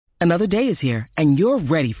Another day is here, and you're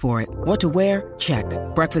ready for it. What to wear? Check.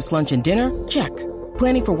 Breakfast, lunch, and dinner? Check.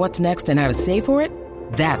 Planning for what's next and how to save for it?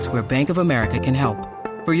 That's where Bank of America can help.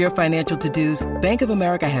 For your financial to-dos, Bank of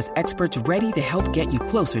America has experts ready to help get you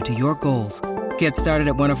closer to your goals. Get started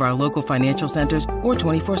at one of our local financial centers or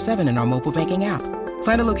 24/7 in our mobile banking app.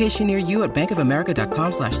 Find a location near you at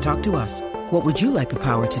bankofamerica.com/talktous. What would you like the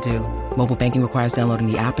power to do? Mobile banking requires downloading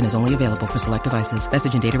the app and is only available for select devices.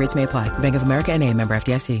 Message and data rates may apply. Bank of America N.A., member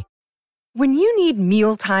FDIC. When you need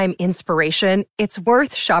mealtime inspiration, it's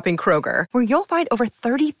worth shopping Kroger, where you'll find over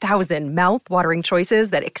 30,000 mouth-watering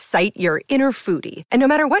choices that excite your inner foodie. And no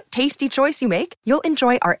matter what tasty choice you make, you'll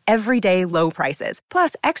enjoy our everyday low prices,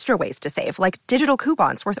 plus extra ways to save, like digital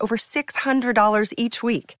coupons worth over $600 each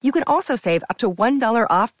week. You can also save up to $1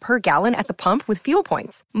 off per gallon at the pump with fuel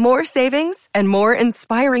points. More savings and more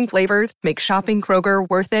inspiring flavors make shopping Kroger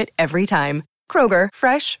worth it every time. Kroger,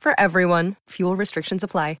 fresh for everyone. Fuel restrictions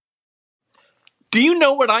apply. Do you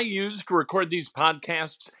know what I use to record these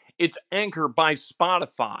podcasts? It's Anchor by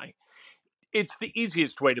Spotify. It's the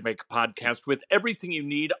easiest way to make a podcast with everything you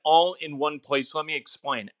need all in one place. Let me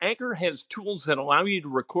explain. Anchor has tools that allow you to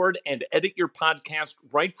record and edit your podcast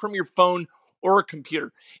right from your phone or a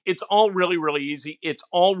computer. It's all really, really easy. It's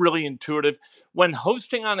all really intuitive. When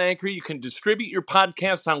hosting on Anchor, you can distribute your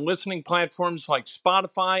podcast on listening platforms like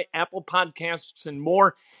Spotify, Apple Podcasts, and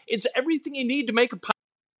more. It's everything you need to make a podcast.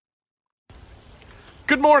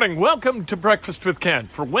 Good morning. Welcome to Breakfast with Ken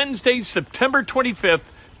for Wednesday, September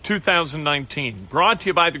 25th, 2019. Brought to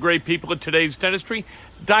you by the great people at Today's Dentistry.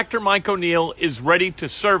 Dr. Mike O'Neill is ready to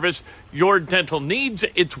service your dental needs.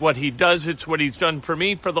 It's what he does. It's what he's done for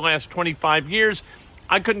me for the last 25 years.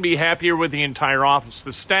 I couldn't be happier with the entire office.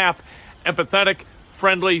 The staff, empathetic,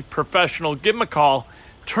 friendly, professional. Give him a call.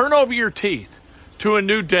 Turn over your teeth to a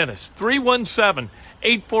new dentist.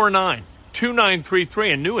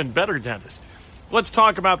 317-849-2933. A new and better dentist. Let's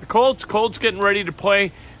talk about the Colts. Colts getting ready to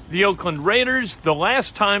play the Oakland Raiders. The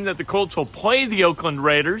last time that the Colts will play the Oakland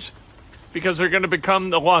Raiders, because they're going to become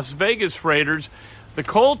the Las Vegas Raiders. The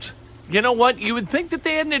Colts, you know what? You would think that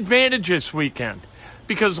they had an advantage this weekend,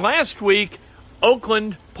 because last week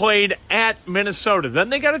Oakland played at Minnesota. Then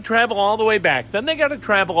they got to travel all the way back. Then they got to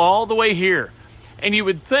travel all the way here. And you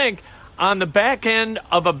would think on the back end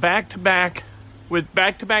of a back-to-back with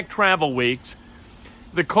back-to-back travel weeks,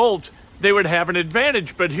 the Colts, they would have an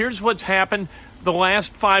advantage. But here's what's happened the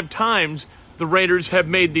last 5 times the Raiders have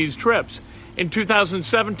made these trips. In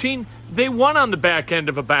 2017, they won on the back end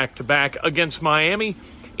of a back-to-back against Miami.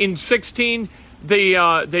 In 16,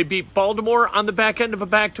 they beat Baltimore on the back end of a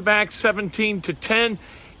back-to-back, 17-10.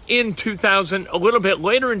 In 2000, a little bit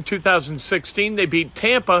later in 2016, they beat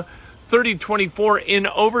Tampa 30-24 in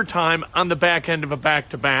overtime on the back end of a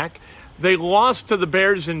back-to-back. They lost to the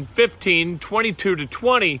Bears in 15,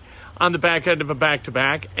 22-20 on the back end of a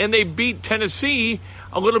back-to-back, and they beat Tennessee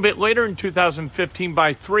a little bit later in 2015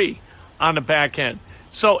 by 3 on the back end.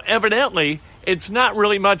 So evidently, it's not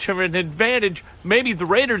really much of an advantage. Maybe the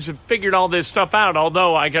Raiders have figured all this stuff out,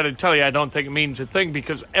 although I got to tell you, I don't think it means a thing,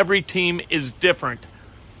 because every team is different.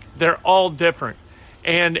 They're all different.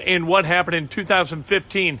 And what happened in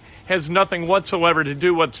 2015 has nothing whatsoever to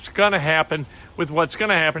do what's going to happen with what's going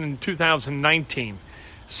to happen in 2019.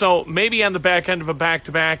 So maybe on the back end of a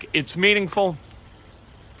back-to-back, it's meaningful.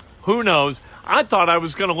 Who knows? I thought I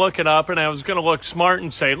was going to look it up, and I was going to look smart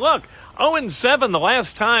and say, look, 0-7 the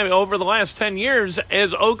last time over the last 10 years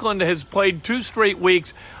as Oakland has played 2 straight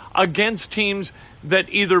weeks against teams that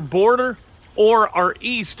either border or are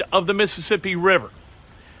east of the Mississippi River.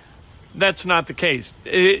 That's not the case.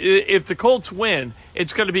 If the Colts win,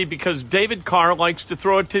 it's going to be because David Carr likes to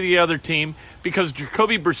throw it to the other team, because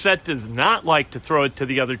Jacoby Brissett does not like to throw it to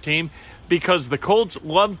the other team, because the Colts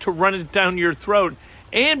love to run it down your throat,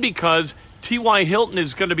 and because T.Y. Hilton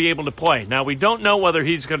is going to be able to play. Now, we don't know whether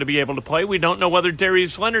he's going to be able to play. We don't know whether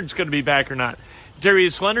Darius Leonard's going to be back or not.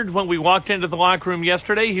 Darius Leonard, when we walked into the locker room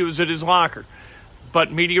yesterday, he was at his locker.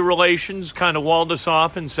 But media relations kind of walled us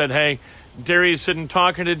off and said, hey, Darius isn't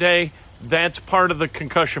talking today. That's part of the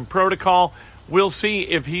concussion protocol. We'll see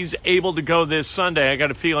if he's able to go this Sunday. I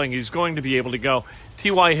got a feeling he's going to be able to go.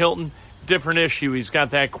 T.Y. Hilton, different issue. He's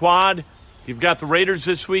got that quad. You've got the Raiders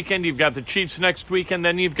this weekend. You've got the Chiefs next weekend.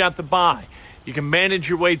 Then you've got the bye. You can manage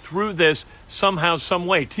your way through this somehow, some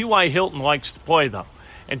way. T.Y. Hilton likes to play, though.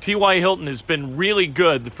 And T.Y. Hilton has been really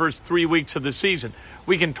good the first 3 weeks of the season.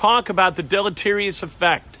 We can talk about the deleterious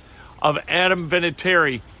effect of Adam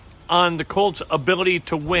Vinatieri on the Colts' ability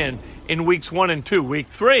to win in weeks 1 and 2. Week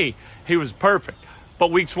 3, he was perfect.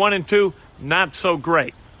 But weeks 1 and 2, not so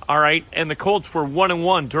great. All right? And the Colts were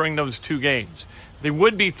 1-1 during those 2 games. They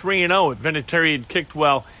would be 3-0 if Vinatieri had kicked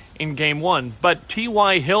well in Game 1. But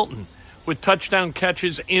T.Y. Hilton, with touchdown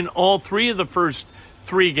catches in all 3 of the first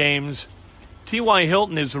 3 games, T.Y.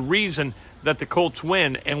 Hilton is the reason that the Colts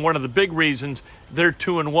win, and one of the big reasons they're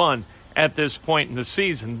 2-1 at this point in the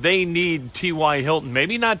season. They need T.Y. Hilton,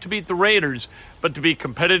 maybe not to beat the Raiders, but to be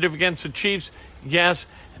competitive against the Chiefs, yes.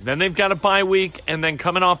 And then they've got a bye week, and then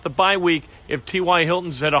coming off the bye week, if T.Y.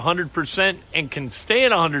 Hilton's at 100% and can stay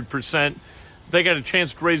at 100%, they got a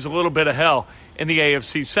chance to raise a little bit of hell in the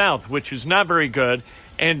AFC South, which is not very good.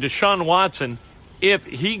 And Deshaun Watson, if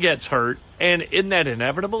he gets hurt, and isn't that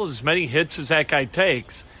inevitable, as many hits as that guy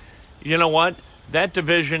takes, you know what? That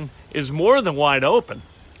division is more than wide open.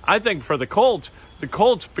 I think for the Colts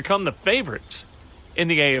become the favorites in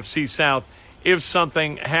the AFC South if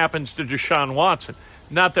something happens to Deshaun Watson.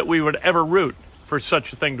 Not that we would ever root for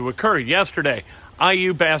such a thing to occur. Yesterday,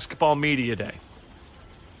 IU Basketball Media Day.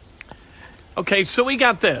 Okay, so we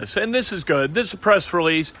got this, and this is good. This is a press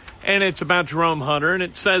release, and it's about Jerome Hunter, and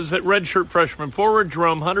it says that redshirt freshman forward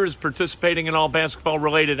Jerome Hunter is participating in all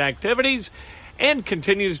basketball-related activities and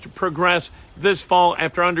continues to progress this fall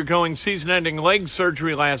after undergoing season-ending leg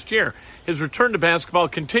surgery last year. His return to basketball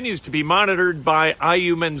continues to be monitored by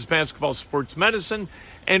IU Men's Basketball Sports Medicine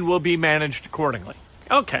and will be managed accordingly.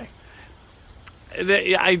 Okay,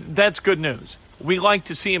 that's good news. We like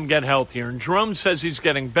to see him get healthier, and Jerome says he's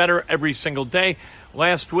getting better every single day.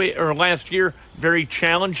 Last year, very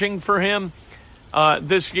challenging for him.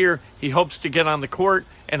 This year, he hopes to get on the court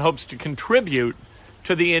and hopes to contribute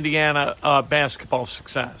to the Indiana basketball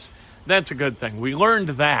success. That's a good thing. We learned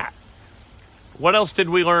that. What else did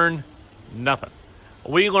we learn? Nothing.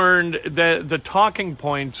 We learned that the talking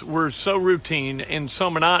points were so routine and so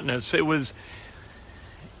monotonous. It was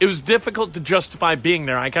difficult to justify being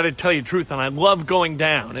there. I got to tell you the truth, and I love going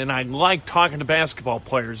down, and I like talking to basketball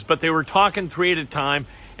players, but they were talking 3 at a time,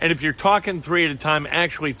 and if you're talking 3 at a time,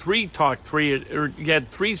 actually 3 talk 3, or you had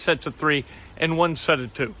 3 sets of 3 and 1 set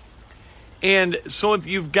of 2. And so if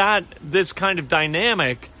you've got this kind of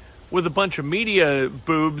dynamic with a bunch of media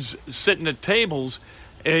boobs sitting at tables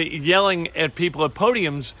yelling at people at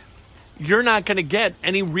podiums, you're not going to get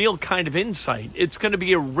any real kind of insight. It's going to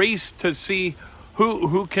be a race to see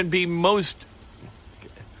who can be most,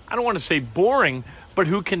 I don't want to say boring, but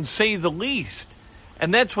who can say the least.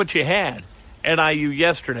 And that's what you had at IU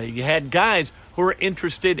yesterday. You had guys who were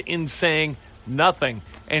interested in saying nothing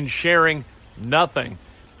and sharing nothing.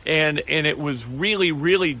 And it was really,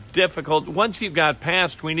 really difficult. Once you got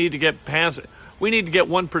past, we need to get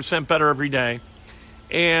 1% better every day.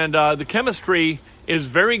 And the chemistry is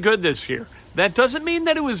very good this year. That doesn't mean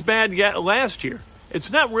that it was bad yet last year. It's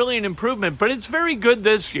not really an improvement, but it's very good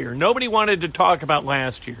this year. Nobody wanted to talk about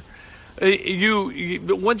last year.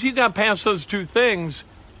 Once you got past those 2 things,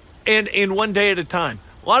 and in 1 day at a time,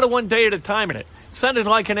 a lot of 1 day at a time in it. It sounded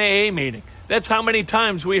like an AA meeting. That's how many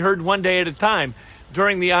times we heard 1 day at a time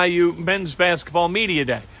during the IU Men's Basketball Media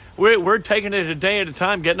Day. We're taking it a day at a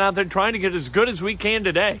time, getting out there, trying to get as good as we can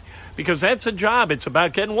today, because that's a job. It's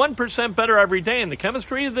about getting 1% better every day, and the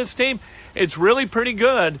chemistry of this team, it's really pretty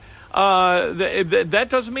good. That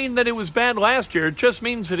doesn't mean that it was bad last year. It just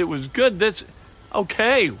means that it was good.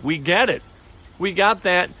 Okay, we get it. We got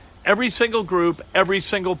that. Every single group, every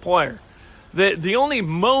single player. The only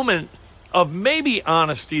moment of maybe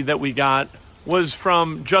honesty that we got was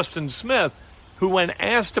from Justin Smith, who, when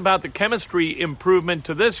asked about the chemistry improvement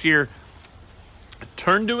to this year,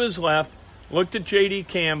 turned to his left, looked at J.D.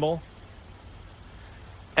 Campbell,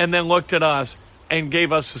 and then looked at us and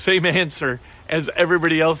gave us the same answer as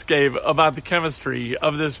everybody else gave about the chemistry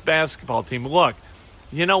of this basketball team. Look,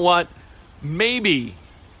 you know what? Maybe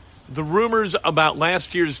the rumors about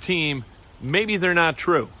last year's team, maybe they're not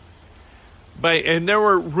true. And there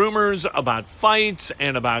were rumors about fights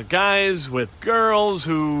and about guys with girls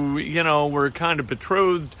who, were kind of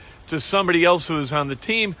betrothed to somebody else who was on the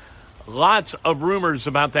team. Lots of rumors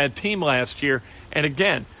about that team last year. And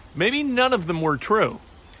again, maybe none of them were true.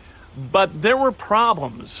 But there were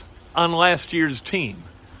problems on last year's team.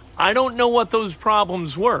 I don't know what those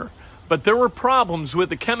problems were, but there were problems with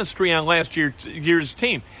the chemistry on last year's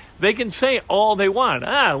team. They can say all they want.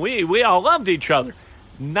 We all loved each other.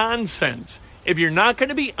 Nonsense. If you're not going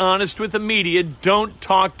to be honest with the media, don't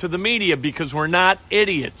talk to the media, because we're not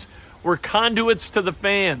idiots. We're conduits to the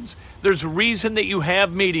fans. There's a reason that you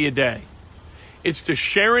have Media Day. It's to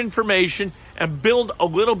share information and build a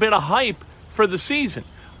little bit of hype for the season.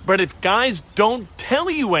 But if guys don't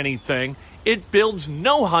tell you anything, it builds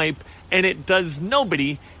no hype and it does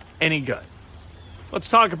nobody any good. Let's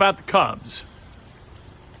talk about the Cubs.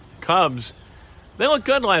 Cubs, they looked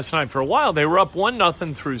good last night for a while. They were up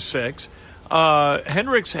 1-0 through 6.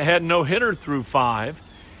 Hendricks had no hitter through 5.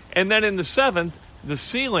 And then in the 7th, the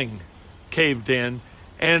ceiling caved in,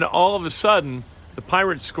 and all of a sudden, the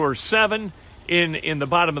Pirates score 7 in the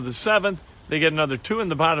bottom of the 7th. They get another 2 in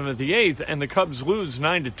the bottom of the 8th, and the Cubs lose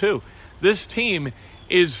 9-2. This team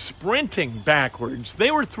is sprinting backwards.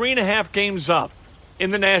 They were 3.5 games up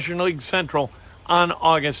in the National League Central on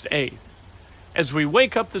August 8th. As we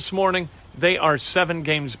wake up this morning, they are 7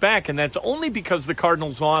 games back, and that's only because the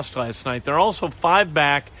Cardinals lost last night. They're also 5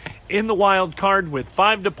 back in the wild card with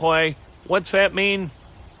 5 to play. What's that mean?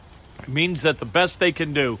 It means that the best they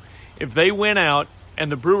can do, if they win out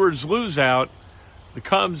and the Brewers lose out, the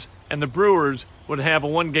Cubs and the Brewers would have a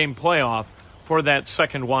 1-game playoff for that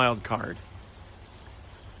second wild card.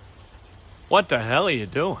 What the hell are you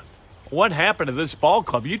doing? What happened to this ball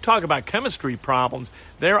club? You talk about chemistry problems.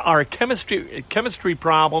 There are chemistry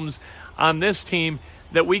problems on this team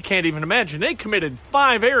that we can't even imagine. They committed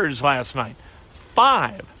 5 errors last night.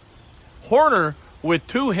 5. Horner with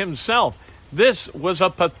 2 himself. This was a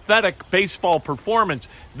pathetic baseball performance.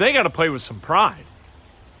 They got to play with some pride.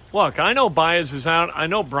 Look, I know Baez is out. I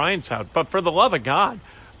know Bryant's out. But for the love of God,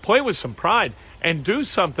 play with some pride and do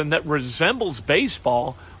something that resembles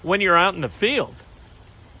baseball when you're out in the field.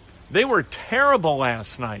 They were terrible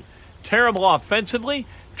last night. Terrible offensively,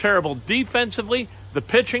 terrible defensively. The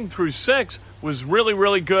pitching through 6 was really,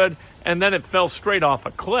 really good, and then it fell straight off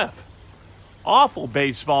a cliff. Awful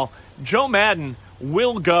baseball. Joe Maddon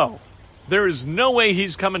will go. There is no way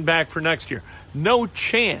he's coming back for next year. No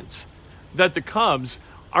chance that the Cubs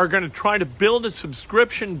are going to try to build a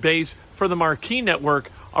subscription base for the Marquee Network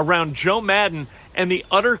around Joe Maddon and the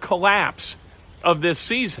utter collapse of this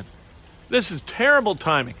season. This is terrible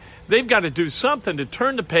timing. They've got to do something to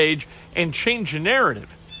turn the page and change the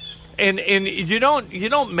narrative. And you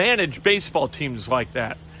don't manage baseball teams like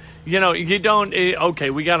that. You know, you don't. Okay,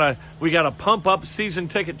 we gotta pump up season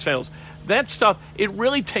ticket sales. That stuff, it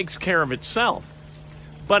really takes care of itself.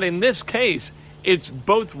 But in this case, it's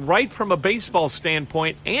both right from a baseball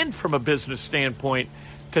standpoint and from a business standpoint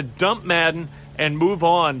to dump Maddon and move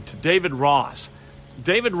on to David Ross.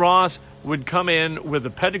 David Ross would come in with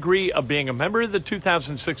a pedigree of being a member of the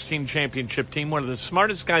 2016 championship team, one of the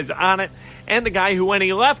smartest guys on it, and the guy who, when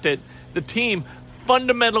he left it, the team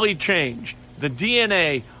fundamentally changed. The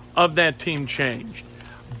DNA of that team changed.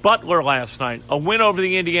 Butler last night, a win over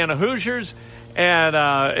the Indiana Hoosiers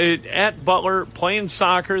at Butler, playing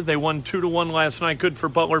soccer. They won 2-1 last night. Good for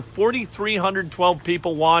Butler. 4,312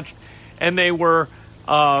 people watched, and they were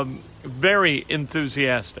very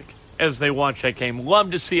enthusiastic as they watched that game. Love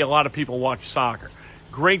to see a lot of people watch soccer.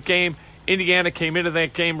 Great game. Indiana came into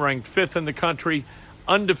that game ranked 5th in the country,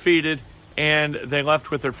 undefeated, and they left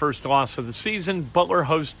with their first loss of the season. Butler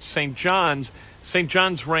hosts St. John's. St.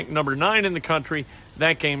 John's ranked number 9 in the country.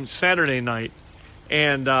 That game Saturday night.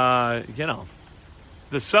 And,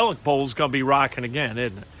 the Selleck Bowl's going to be rocking again,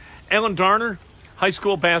 isn't it? Alan Darner, high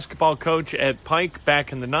school basketball coach at Pike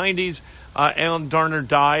back in the 90s. Alan Darner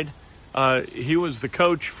died. He was the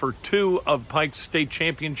coach for 2 of Pike's state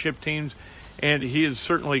championship teams, and he is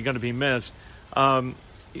certainly going to be missed.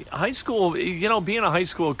 High school, being a high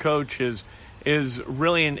school coach is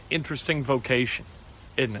really an interesting vocation,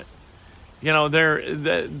 isn't it?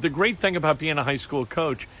 The great thing about being a high school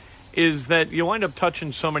coach is that you wind up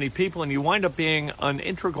touching so many people, and you wind up being an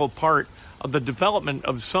integral part of the development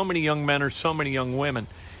of so many young men or so many young women.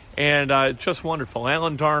 And it's just wonderful.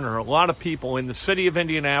 Alan Darner, a lot of people in the city of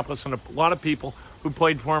Indianapolis and a lot of people who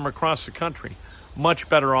played for him across the country, much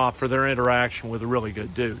better off for their interaction with a really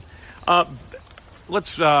good dude.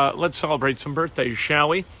 Let's celebrate some birthdays, shall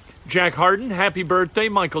we? Jack Harden, happy birthday.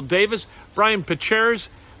 Michael Davis, Brian Pachiars,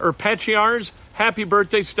 happy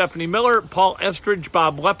birthday. Stephanie Miller, Paul Estridge,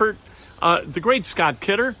 Bob Leppert, the great Scott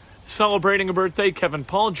Kidder, celebrating a birthday. Kevin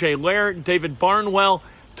Paul, Jay Laird, David Barnwell,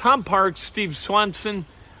 Tom Parks, Steve Swanson,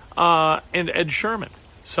 and Ed Sherman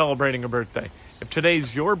celebrating a birthday. If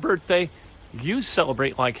today's your birthday, you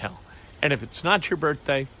celebrate like hell. And if it's not your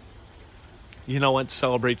birthday, you know what?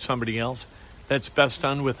 Celebrate somebody else. That's best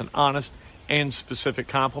done with an honest and specific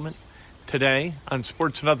compliment. Today on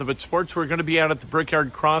Sports Nothing But Sports, we're going to be out at the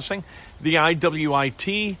Brickyard Crossing. The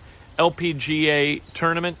IWIT LPGA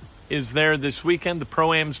tournament is there this weekend. The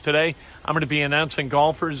Pro-Ams today. I'm going to be announcing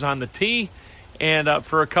golfers on the tee, and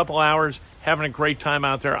for a couple hours, having a great time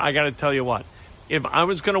out there. I got to tell you what, if I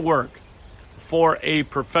was going to work for a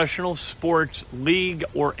professional sports league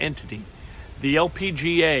or entity, the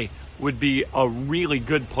LPGA would be a really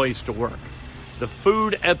good place to work. The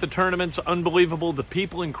food at the tournament's unbelievable. The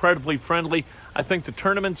people incredibly friendly. I think the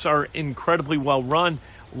tournaments are incredibly well run.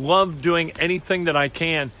 Love doing anything that I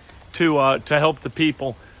can to help the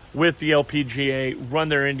people with the LPGA run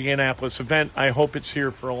their Indianapolis event. I hope it's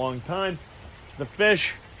here for a long time. The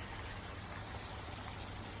Fish,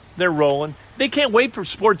 they're rolling. They can't wait for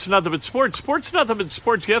Sports Nothing But Sports. Sports Nothing But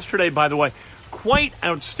Sports yesterday, by the way, quite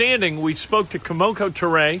outstanding. We spoke to Kamoko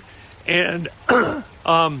Toure and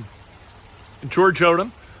George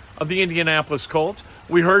Odom of the Indianapolis Colts.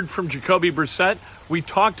 We heard from Jacoby Brissett. We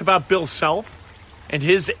talked about Bill Self and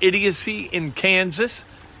his idiocy in Kansas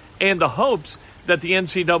and the hopes that the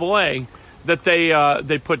NCAA, that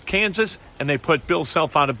they put Kansas and they put Bill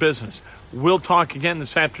Self out of business. We'll talk again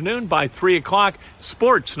this afternoon by 3 o'clock.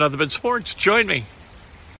 Sports, Nothing But Sports. Join me.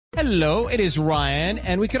 Hello, it is Ryan,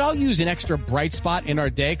 and we could all use an extra bright spot in our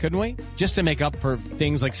day, couldn't we? Just to make up for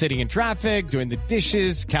things like sitting in traffic, doing the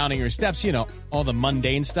dishes, counting your steps, you know, all the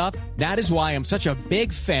mundane stuff. That is why I'm such a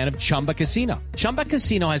big fan of Chumba Casino. Chumba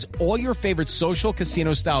Casino has all your favorite social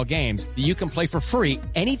casino-style games that you can play for free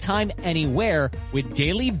anytime, anywhere with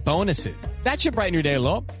daily bonuses. That should brighten your day a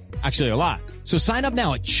little. Actually, a lot. So sign up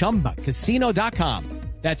now at ChumbaCasino.com.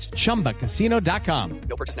 That's ChumbaCasino.com.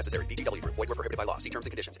 No purchase necessary. VGW Group. Void where prohibited by law. See terms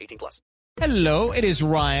and conditions. 18+. Hello, it is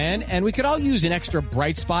Ryan, and we could all use an extra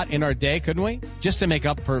bright spot in our day, couldn't we? Just to make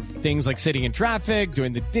up for things like sitting in traffic,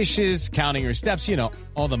 doing the dishes, counting your steps, you know,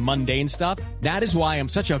 all the mundane stuff. That is why I'm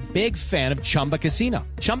such a big fan of Chumba Casino.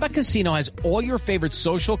 Chumba Casino has all your favorite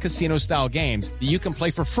social casino-style games that you can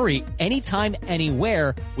play for free anytime,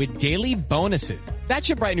 anywhere with daily bonuses. That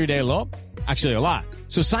should brighten your day a little. Actually, a lot.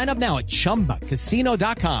 So sign up now at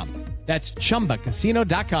ChumbaCasino.com. That's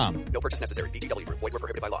ChumbaCasino.com. No purchase necessary. VGW Group. Void where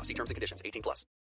prohibited by law. See terms and conditions. 18+.